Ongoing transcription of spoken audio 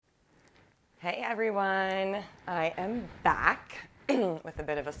Hey everyone, I am back with a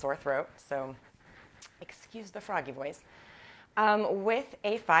bit of a sore throat, so excuse the froggy voice, with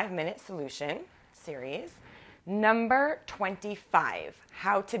a 5-minute solution series, number 25,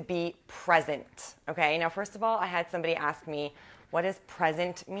 how to be present. Okay, now first of all, I had somebody ask me, what does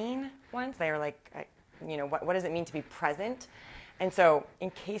present mean once? They were like, what does it mean to be present? And so in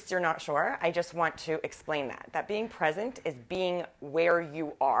case you're not sure, I just want to explain that being present is being where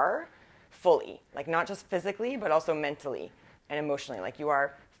you are fully, like not just physically, but also mentally and emotionally, like you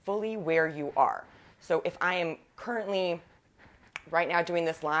are fully where you are. So if I am currently right now doing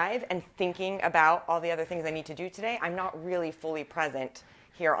this live and thinking about all the other things I need to do today, I'm not really fully present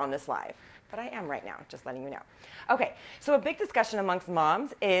here on this live, but I am right now, just letting you know. Okay, so a big discussion amongst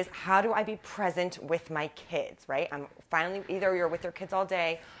moms is how do I be present with my kids, right? I'm finally, either you're with your kids all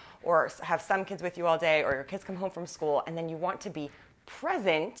day or have some kids with you all day, or your kids come home from school and then you want to be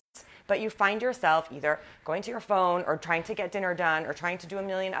present, but you find yourself either going to your phone or trying to get dinner done or trying to do a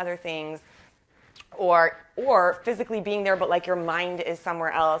million other things, or physically being there, but like your mind is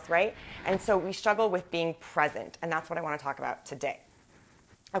somewhere else, right? And so we struggle with being present, and that's what I want to talk about today.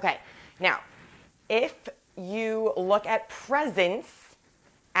 Okay, now, if you look at presence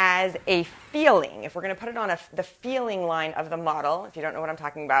as a feeling, if we're going to put it on the feeling line of the model, if you don't know what I'm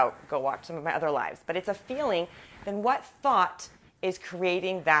talking about, go watch some of my other lives, but it's a feeling, then what thought is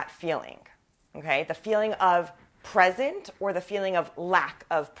creating that feeling? Okay, the feeling of present or the feeling of lack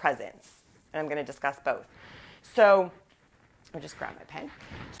of presence? And I'm going to discuss both. So I'll just grab my pen.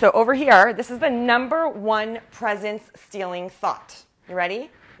 So over here, this is the number one presence stealing thought. You ready?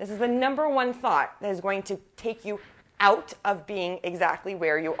 This is the number one thought that is going to take you out of being exactly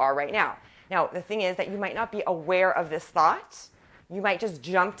where you are right now. Now, the thing is that you might not be aware of this thought. You might just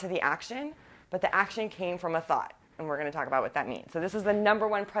jump to the action, but the action came from a thought. And we're going to talk about what that means. So this is the number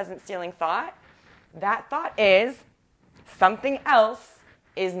one present stealing thought. That thought is something else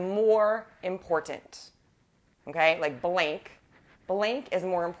is more important. Okay, like blank. Blank is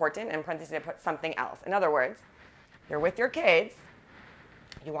more important, and in parentheses I put something else. In other words, you're with your kids,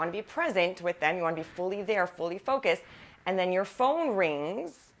 you want to be present with them, you want to be fully there, fully focused, and then your phone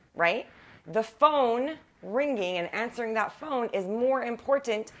rings, right? The phone ringing and answering that phone is more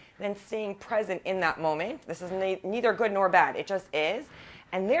important than staying present in that moment. This is neither good nor bad. It just is.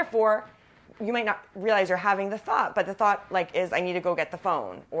 And therefore, you might not realize you're having the thought, but the thought is I need to go get the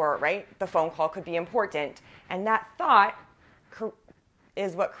phone, or right, the phone call could be important. And that thought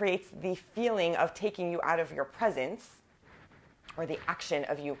is what creates the feeling of taking you out of your presence, or the action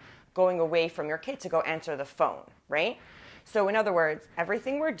of you going away from your kid to go answer the phone, right? So in other words,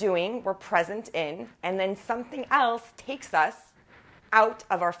 everything we're doing, we're present in, and then something else takes us out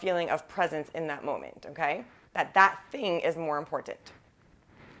of our feeling of presence in that moment, okay? That thing is more important.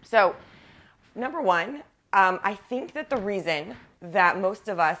 So number one, I think that the reason that most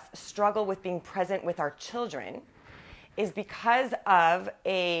of us struggle with being present with our children is because of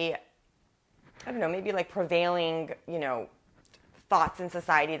maybe like prevailing, thoughts in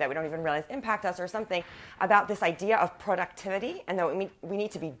society that we don't even realize impact us, or something about this idea of productivity, and that we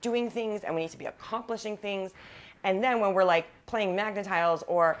need to be doing things and we need to be accomplishing things. And then when we're like playing Magna-Tiles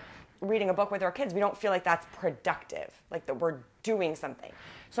or reading a book with our kids, we don't feel like that's productive, like that we're doing something.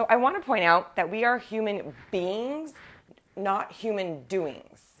 So I want to point out that we are human beings, not human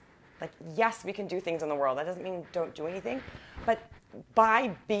doings. Like, yes, we can do things in the world. That doesn't mean don't do anything. But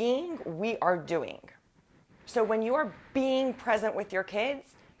by being, we are doing. So when you are being present with your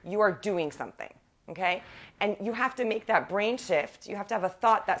kids, you are doing something, okay? And you have to make that brain shift. You have to have a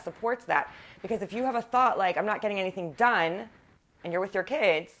thought that supports that. Because if you have a thought like, I'm not getting anything done, and you're with your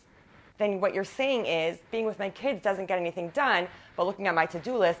kids, then what you're saying is, being with my kids doesn't get anything done, but looking at my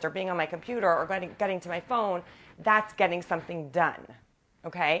to-do list or being on my computer or getting to my phone, that's getting something done,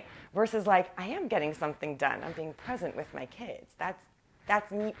 okay? Versus like, I am getting something done. I'm being present with my kids.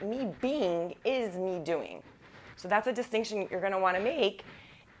 That's me being is me doing. So that's a distinction you're going to want to make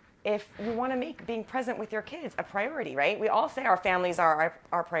if you want to make being present with your kids a priority, right? We all say our families are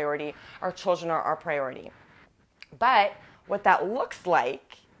our priority, our children are our priority. But what that looks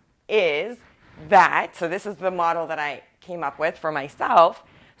like is that, so this is the model that I came up with for myself.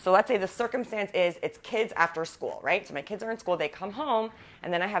 So let's say the circumstance is it's kids after school, right? So my kids are in school, they come home,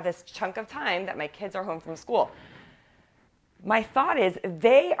 and then I have this chunk of time that my kids are home from school. My thought is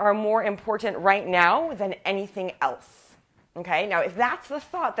they are more important right now than anything else, okay? Now, if that's the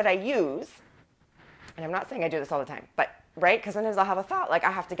thought that I use, and I'm not saying I do this all the time, but, right? Because sometimes I'll have a thought, like,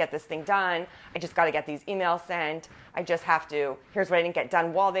 I have to get this thing done. I just got to get these emails sent. I just have to, here's what I didn't get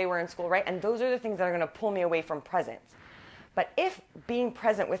done while they were in school, right? And those are the things that are going to pull me away from presence. But if being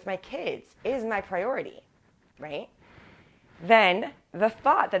present with my kids is my priority, right, then the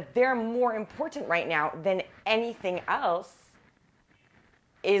thought that they're more important right now than anything else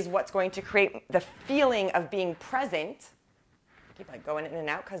is what's going to create the feeling of being present. I keep like going in and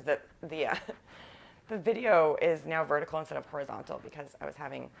out because the video is now vertical instead of horizontal because I was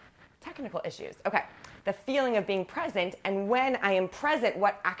having technical issues. Okay, the feeling of being present, and when I am present,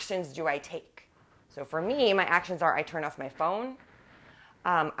 what actions do I take? So for me, my actions are I turn off my phone,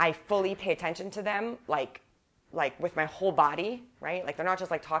 I fully pay attention to them, like with my whole body, right? Like they're not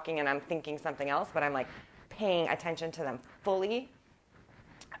just like talking and I'm thinking something else, but I'm like paying attention to them fully.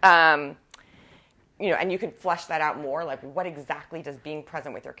 You know, and you could flesh that out more, like what exactly does being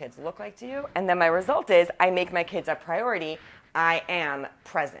present with your kids look like to you? And then my result is I make my kids a priority. I am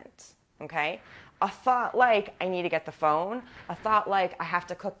present, okay? A thought like I need to get the phone, a thought like I have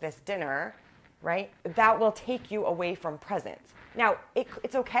to cook this dinner, right? That will take you away from presence. Now,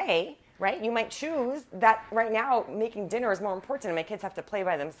 it's okay, right? You might choose that right now making dinner is more important and my kids have to play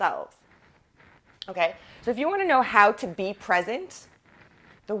by themselves, okay? So if you want to know how to be present,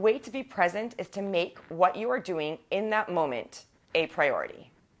 the way to be present is to make what you are doing in that moment a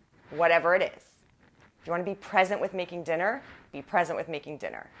priority, whatever it is. If you want to be present with making dinner, be present with making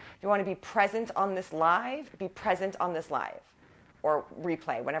dinner. If you want to be present on this live, be present on this live or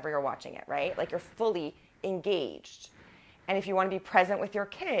replay whenever you're watching it, right? Like you're fully engaged. And if you want to be present with your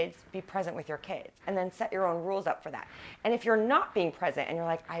kids, be present with your kids. And then set your own rules up for that. And if you're not being present and you're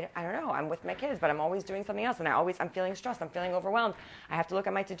like, I don't know, I'm with my kids, but I'm always doing something else and I'm feeling stressed, I'm feeling overwhelmed, I have to look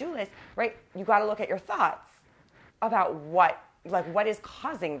at my to-do list, right? You got to look at your thoughts about what is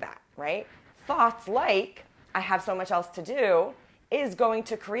causing that, right? Thoughts like, I have so much else to do is going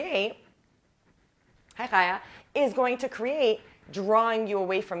to create, hi Chaya, is going to create drawing you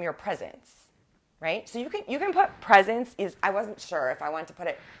away from your presence. Right? So you can put presence is, I wasn't sure if I wanted to put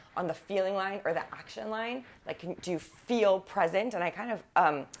it on the feeling line or the action line. Like, do you feel present? And I kind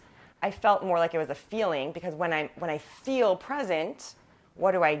of, I felt more like it was a feeling because when I feel present,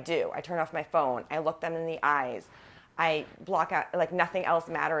 what do? I turn off my phone. I look them in the eyes. I block out, like nothing else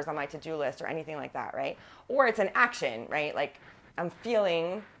matters on my to-do list or anything like that, right? Or it's an action, right? Like I'm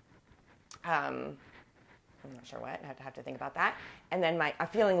feeling, I'm not sure what, I have to think about that. And then I'm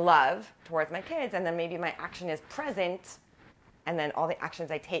feeling love towards my kids, and then maybe my action is present, and then all the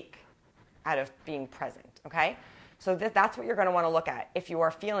actions I take out of being present, okay? So that's what you're going to want to look at. If you are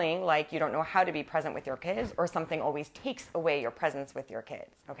feeling like you don't know how to be present with your kids, or something always takes away your presence with your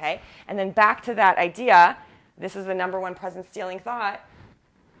kids, okay? And then back to that idea, this is the number one presence-stealing thought,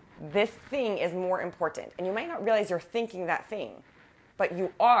 this thing is more important. And you might not realize you're thinking that thing, but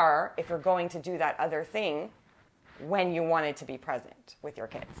you are if you're going to do that other thing when you wanted to be present with your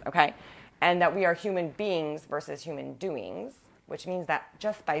kids, okay? And that we are human beings versus human doings, which means that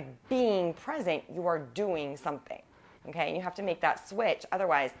just by being present, you are doing something, okay? And you have to make that switch.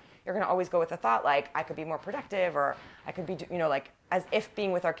 Otherwise, you're going to always go with the thought like, I could be more productive, or I could be, you know, like as if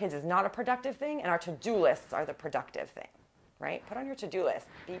being with our kids is not a productive thing and our to-do lists are the productive thing, right? Put on your to-do list,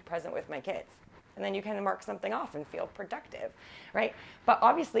 be present with my kids. And then you can mark something off and feel productive, right? But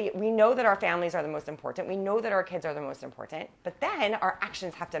obviously, we know that our families are the most important. We know that our kids are the most important. But then our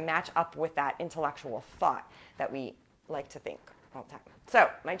actions have to match up with that intellectual thought that we like to think all the time. So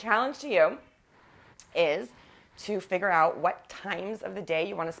my challenge to you is to figure out what times of the day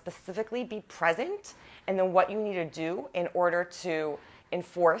you want to specifically be present, and then what you need to do in order to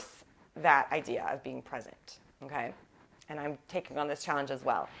enforce that idea of being present, okay? And I'm taking on this challenge as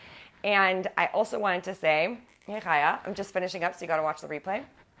well. And I also wanted to say, hey Chaya, I'm just finishing up, so you got to watch the replay.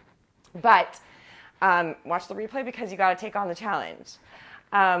 But watch the replay because you got to take on the challenge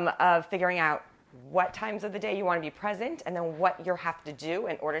of figuring out what times of the day you want to be present, and then what you have to do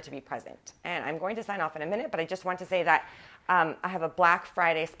in order to be present. And I'm going to sign off in a minute, but I just want to say that I have a Black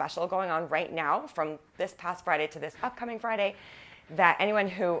Friday special going on right now from this past Friday to this upcoming Friday, that anyone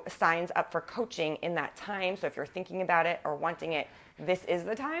who signs up for coaching in that time, so if you're thinking about it or wanting it, this is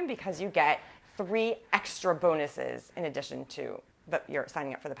the time, because you get 3 extra bonuses in addition to you're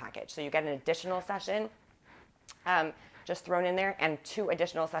signing up for the package. So you get an additional session just thrown in there, and 2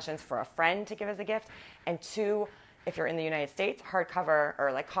 additional sessions for a friend to give as a gift, and 2, if you're in the United States, hardcover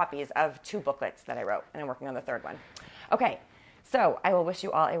or like copies of 2 booklets that I wrote, and I'm working on the 3rd one. Okay, so I will wish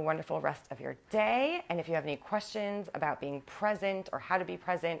you all a wonderful rest of your day, and if you have any questions about being present or how to be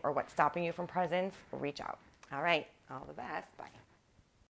present or what's stopping you from presence, reach out. All right, all the best. Bye.